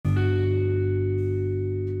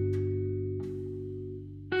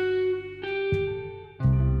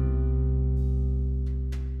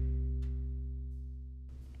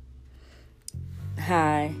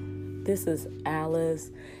This is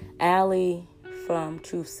Allie from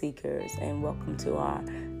Truth Seekers, and welcome to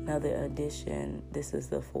another edition. This is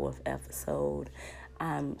the 4th episode.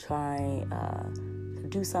 I'm trying to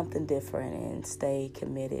do something different and stay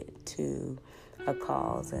committed to a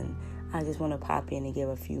cause, and I just want to pop in and give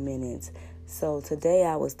a few minutes. So today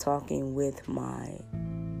I was talking with my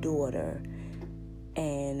daughter,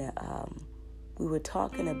 and we were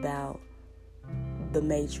talking about the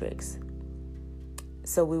Matrix.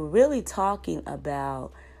 So we were really talking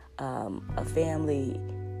about a family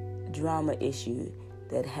drama issue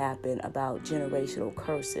that happened about generational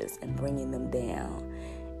curses and bringing them down.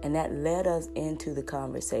 And that led us into the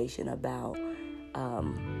conversation about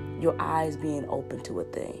your eyes being open to a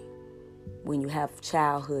thing. When you have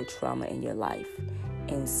childhood trauma in your life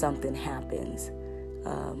and something happens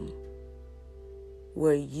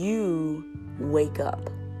where you wake up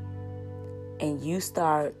and you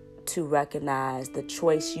start to recognize the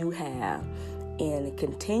choice you have in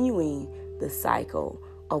continuing the cycle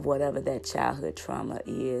of whatever that childhood trauma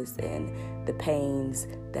is and the pains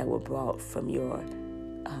that were brought from your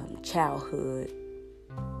childhood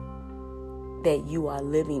that you are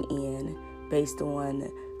living in based on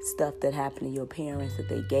stuff that happened to your parents that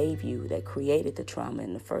they gave you that created the trauma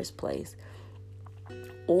in the first place.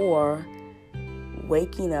 Or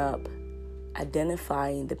waking up,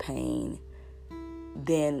 identifying the pain,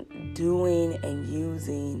 then doing and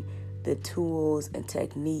using the tools and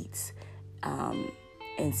techniques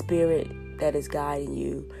and spirit that is guiding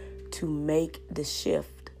you to make the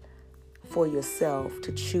shift for yourself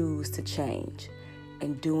to choose to change,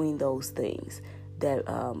 and doing those things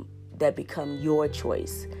that become your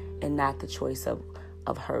choice and not the choice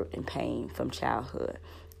of hurt and pain from childhood.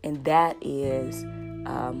 And that is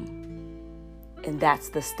and that's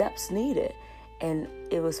the steps needed. And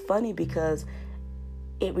it was funny because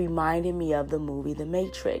it reminded me of the movie The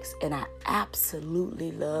Matrix, and I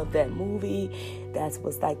absolutely love that movie. That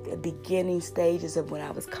was like the beginning stages of when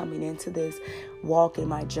I was coming into this walk in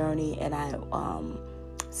my journey, and I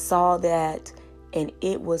saw that, and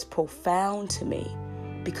it was profound to me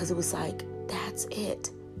because it was like, that's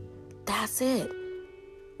it.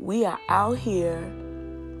 We are out here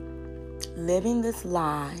living this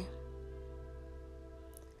lie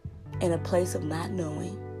in a place of not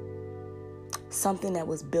knowing, something that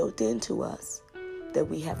was built into us that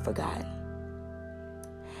we have forgotten.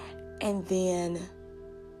 And then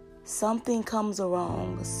something comes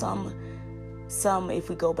along, some if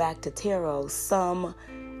we go back to tarot, some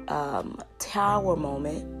tower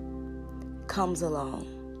moment comes along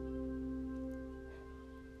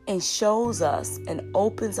and shows us and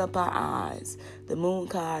opens up our eyes, the moon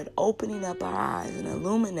card opening up our eyes and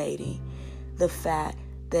illuminating the fact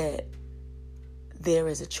that there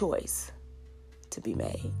is a choice to be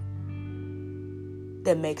made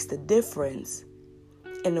that makes the difference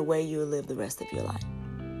in the way you'll live the rest of your life.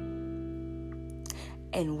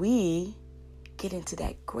 And we get into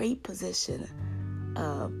that great position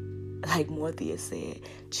of, like Morpheus said,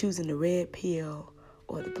 choosing the red pill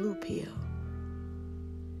or the blue pill.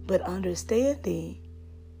 But understanding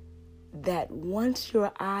that once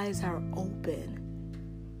your eyes are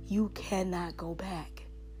open, you cannot go back.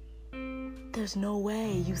 There's no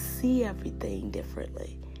way. You see everything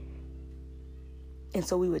differently. And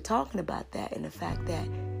so we were talking about that, and the fact that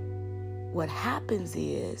what happens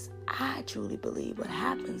is, I truly believe what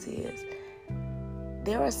happens is,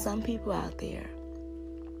 there are some people out there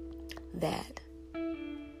that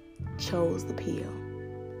chose the pill,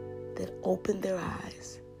 that opened their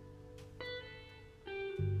eyes,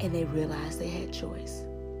 and they realized they had choice.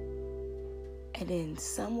 And then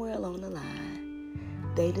somewhere along the line,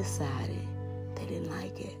 they decided they didn't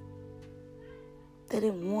like it. They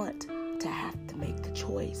didn't want to have to make the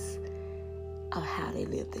choice of how they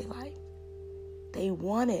live their life. They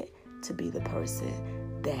wanted to be the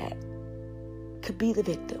person that could be the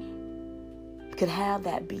victim, could have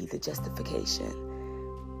that be the justification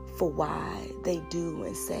for why they do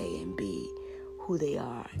and say and be who they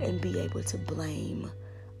are, and be able to blame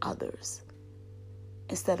others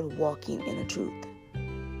instead of walking in the truth.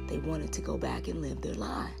 They wanted to go back and live their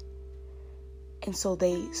lie. And so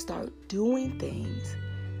they start doing things.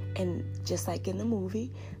 And just like in the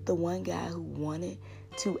movie, the one guy who wanted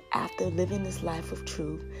to, after living this life of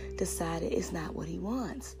truth, decided it's not what he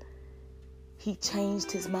wants. He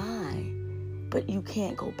changed his mind. But you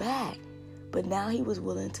can't go back. But now he was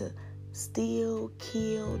willing to steal,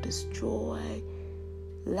 kill, destroy,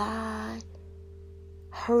 lie,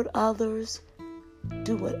 hurt others,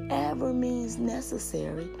 do whatever means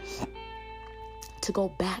necessary to go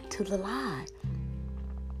back to the lie.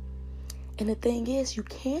 And the thing is, you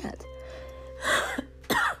can't.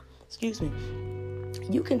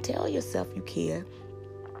 You can tell yourself you care,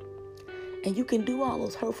 and you can do all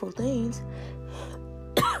those hurtful things,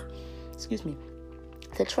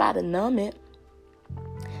 to try to numb it,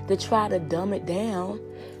 to try to dumb it down.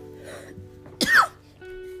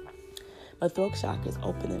 My throat chakra is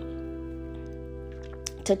opening.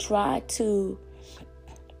 To try to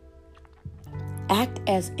act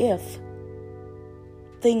as if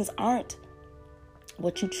things aren't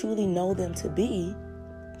what you truly know them to be.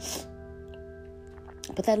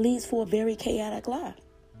 But that leads for a very chaotic life.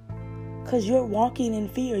 Because you're walking in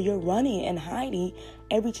fear. You're running and hiding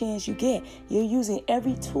every chance you get. You're using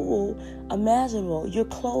every tool imaginable. You're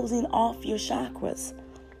closing off your chakras.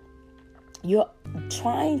 You're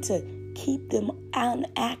trying to keep them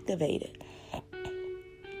unactivated.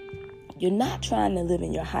 You're not trying to live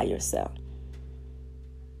in your higher self.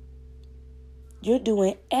 You're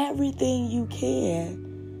doing everything you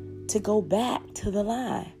can to go back to the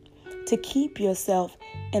lie, to keep yourself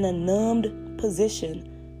in a numbed position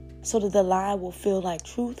so that the lie will feel like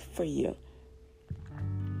truth for you.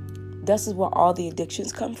 This is where all the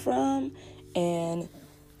addictions come from and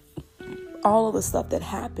all of the stuff that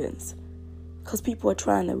happens, because people are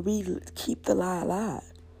trying to keep the lie alive.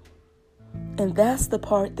 And that's the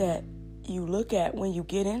part that you look at when you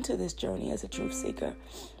get into this journey as a truth seeker.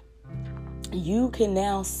 You can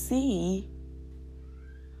now see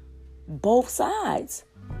both sides.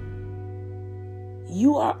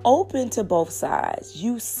 You are open to both sides.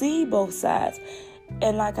 You see both sides.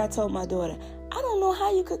 And like I told my daughter, I don't know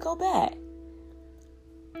how you could go back.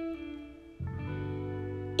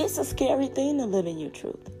 It's a scary thing to live in your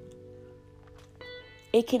truth.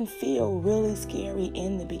 It can feel really scary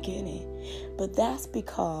in the beginning. But that's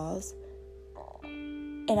because,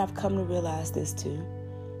 and I've come to realize this too,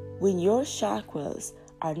 when your chakras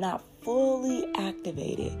are not fully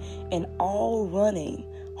activated and all running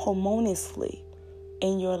harmoniously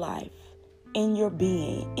in your life, in your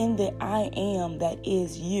being, in the I am that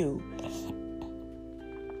is you,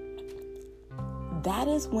 that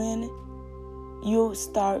is when you'll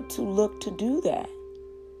start to look to do that,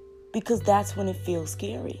 because that's when it feels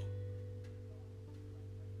scary.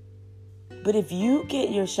 But if you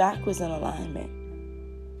get your chakras in alignment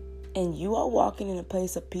and you are walking in a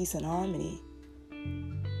place of peace and harmony,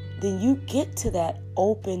 then you get to that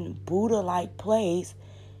open Buddha-like place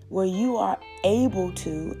where you are able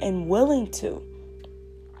to and willing to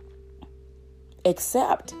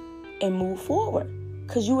accept and move forward,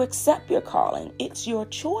 because you accept your calling. It's your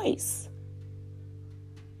choice.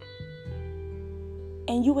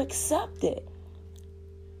 And you accept it.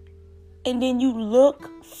 And then you look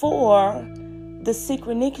for the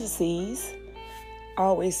synchronicities. I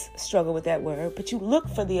always struggle with that word, but you look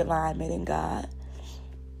for the alignment in God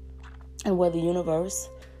and where the universe,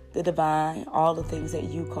 the divine, all the things that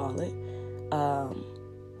you call it,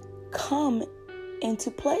 come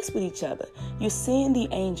into place with each other. You're seeing the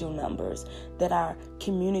angel numbers that are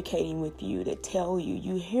communicating with you, that tell you.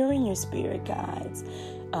 You're hearing your spirit guides.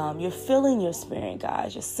 You're feeling your spirit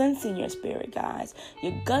guides. You're sensing your spirit guides.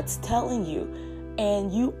 Your gut's telling you.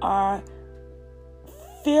 And you are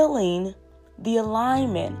feeling the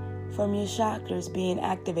alignment from your chakras being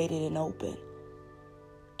activated and open.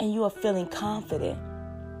 And you are feeling confident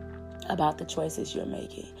about the choices you're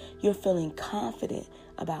making. You're feeling confident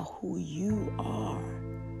about who you are.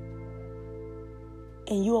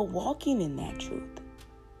 And you are walking in that truth.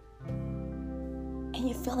 And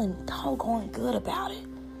you're feeling doggone good about it.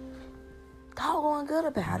 Doggone good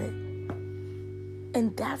about it.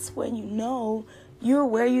 And that's when you know you're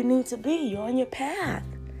where you need to be. You're on your path.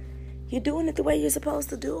 You're doing it the way you're supposed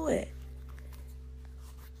to do it.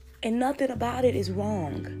 And nothing about it is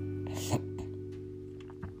wrong.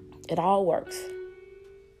 It all works.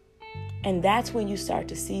 And that's when you start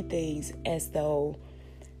to see things as though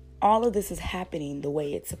all of this is happening the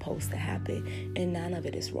way it's supposed to happen, and none of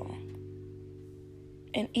it is wrong.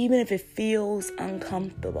 And even if it feels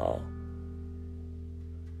uncomfortable,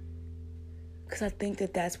 because I think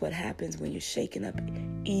that that's what happens when you're shaking up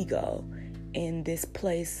ego in this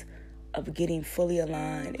place of getting fully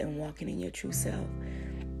aligned and walking in your true self.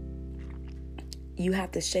 You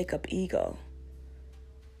have to shake up ego.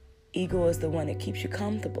 Ego is the one that keeps you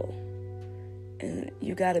comfortable. And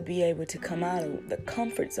you got to be able to come out of the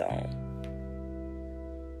comfort zone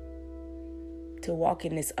to walk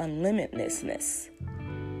in this unlimitedness.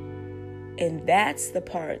 And that's the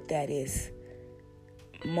part that is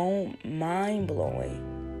mind-blowing.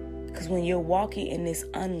 Because when you're walking in this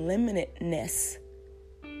unlimitedness,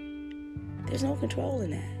 there's no control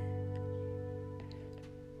in that.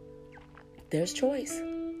 There's choice,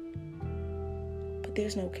 but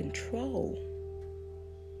there's no control.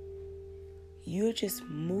 You're just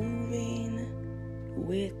moving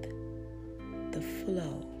with the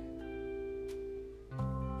flow.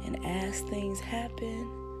 And as things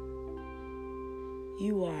happen,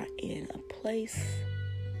 you are in a place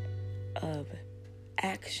of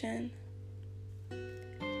action,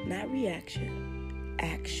 not reaction,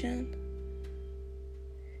 action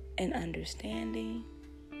and understanding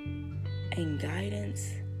and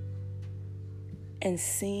guidance and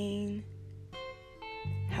seeing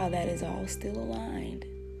how that is all still aligned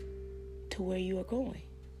to where you are going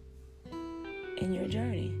in your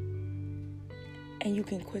journey. And you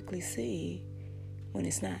can quickly see when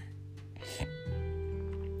it's not.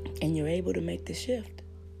 And you're able to make the shift.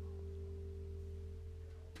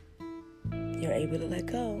 You're able to let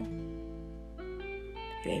go.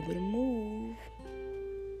 You're able to move.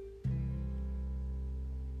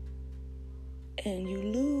 And you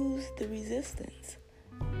lose the resistance.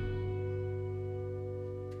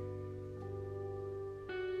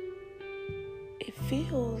 It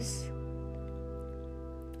feels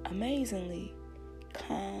amazingly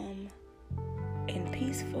calm and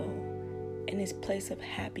peaceful in this place of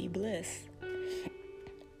happy bliss.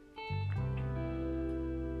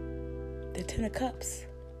 The Ten of Cups.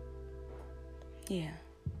 Yeah.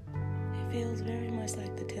 It feels very much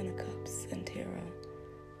like the Ten of Cups in tarot.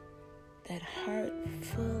 That heart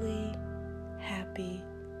fully happy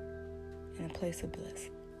in a place of bliss.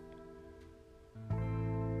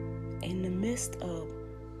 In the midst of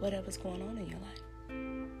whatever's going on in your life.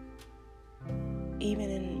 Even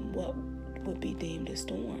in what would be deemed a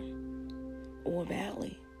storm or a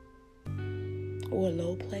valley or a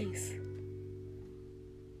low place.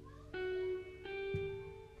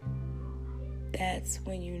 That's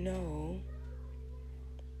when you know.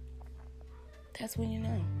 That's when you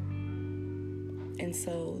know. And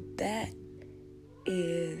so that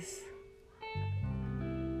is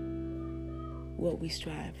what we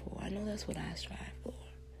strive for. I know that's what I strive for.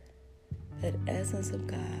 That essence of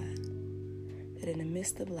God, that in the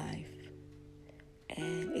midst of life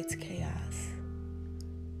and its chaos,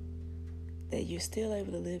 that you're still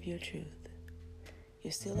able to live your truth.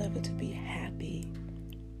 You're still able to be happy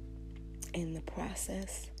in the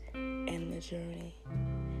process and the journey.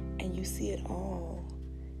 And you see it all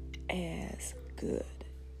as good.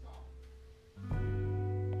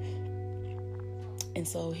 And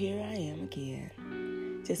so here I am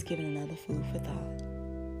again, just giving another food for thought,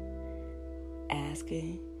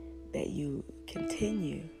 asking that you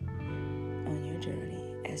continue on your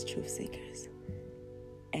journey as truth seekers,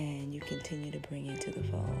 and you continue to bring into the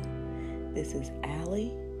fold. This is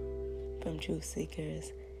Allie from Truth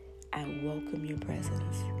Seekers. I welcome your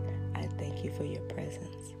presence. I thank you for your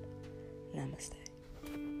presence. Namaste.